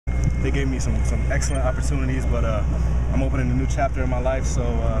they gave me some excellent opportunities, but I'm opening a new chapter in my life. So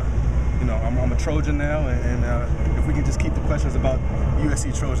you know, I'm a Trojan now, and if we can just keep the questions about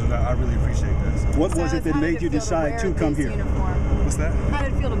USC Trojans, I really appreciate that. So. What was it that made you decide to come here? What's that? How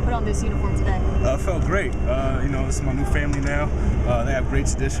did it feel to put on this uniform today? It felt great. You know, this is my new family now. They have great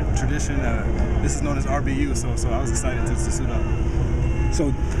tradition. This is known as RBU, so I was excited to suit up.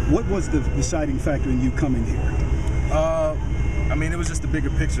 So what was the deciding factor in you coming here? I mean, it was just the bigger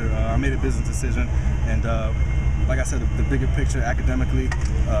picture. I made a business decision, and like I said, the bigger picture academically,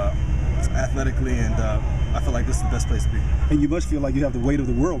 athletically, and I feel like this is the best place to be. And you must feel like you have the weight of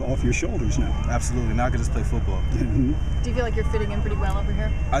the world off your shoulders now. Absolutely. Now I can just play football. Mm-hmm. Do you feel like you're fitting in pretty well over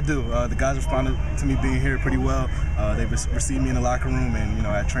here? I do. The guys responded to me being here pretty well. They received me in the locker room and, you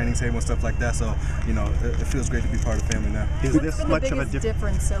know, at training table and stuff like that. So, you know, it feels great to be part of the family now. Is this much of a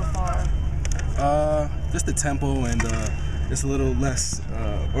difference so far? Just the tempo and it's a little less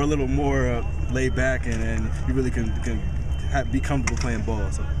or a little more laid back, and you really can be comfortable playing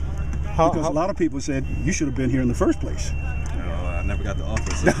ball. So. Because a lot of people said you should have been here in the first place. I never got the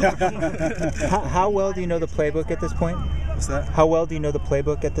offer. So. How well do you know the playbook at this point? What's that? How well do you know the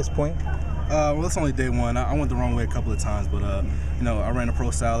playbook at this point? Well, it's only day one. I went the wrong way a couple of times, but you know, I ran a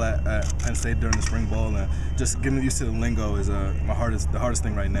pro style at Penn State during the spring ball, and just getting used to the lingo is the hardest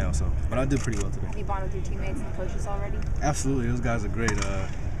thing right now. So, but I did pretty well today. Have you bonded with your teammates and coaches already? Absolutely, those guys are great.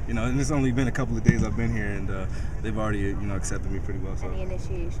 You know, and it's only been a couple of days I've been here, and they've already, you know, accepted me pretty well. So. Any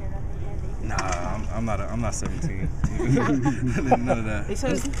initiation? Nah, I'm not 17. None of that. Hey,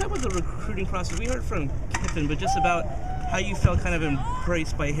 so talk about the recruiting process. We heard from Kiffin, but just about how you felt kind of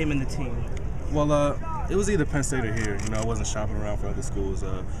embraced by him and the team. Well, it was either Penn State or here. You know, I wasn't shopping around for other schools.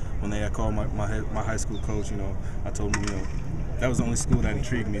 When they had called my high school coach, you know, I told him, you know, that was the only school that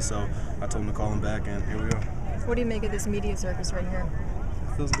intrigued me. So I told him to call him back, and here we are. What do you make of this media circus right here?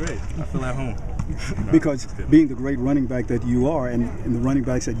 It feels great. I feel at home. Because being the great running back that you are, and the running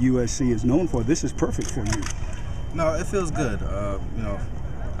backs that USC is known for, this is perfect for you. No, it feels good. You know,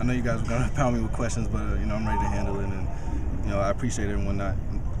 I know you guys are going to pound me with questions, but you know, I'm ready to handle it, and you know, I appreciate everyone not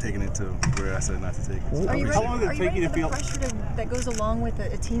taking it to where I said not to take it. So are you ready for the pressure that goes along with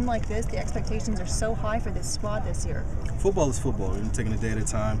a team like this? The expectations are so high for this squad this year. Football is football. We're taking a day at a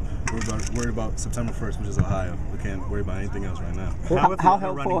time. We're worried about September 1st, which is Ohio. We can't worry about anything else right now. How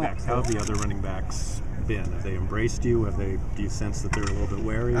have the other running backs been? Have they embraced you? Do you sense that they're a little bit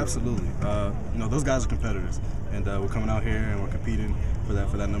wary? Absolutely. You know, those guys are competitors, and we're coming out here and we're competing for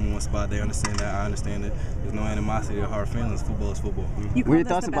that number one spot. They understand that. I understand it. There's no animosity or hard feelings. Football is football. You called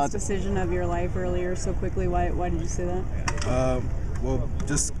this the best decision of your life earlier so quickly. Why did you say that? Well,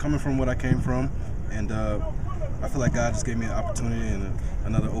 just coming from what I came from, and I feel like God just gave me an opportunity and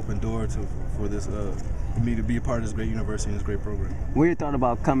another open door for this. For me to be a part of this great university and this great program. What are your thoughts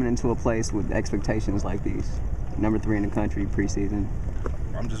about coming into a place with expectations like these? Number 3 in the country preseason.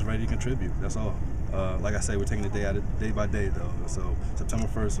 I'm just ready to contribute. That's all. Like I say, we're taking it day by day, though. So September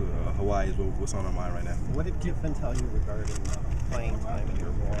 1st, Hawaii is what's on our mind right now. What did Kiffin tell you regarding playing time in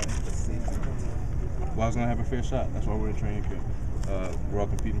your role this season? Well, I was going to have a fair shot. That's why we're in training camp. We're all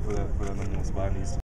competing for that number one spot in East.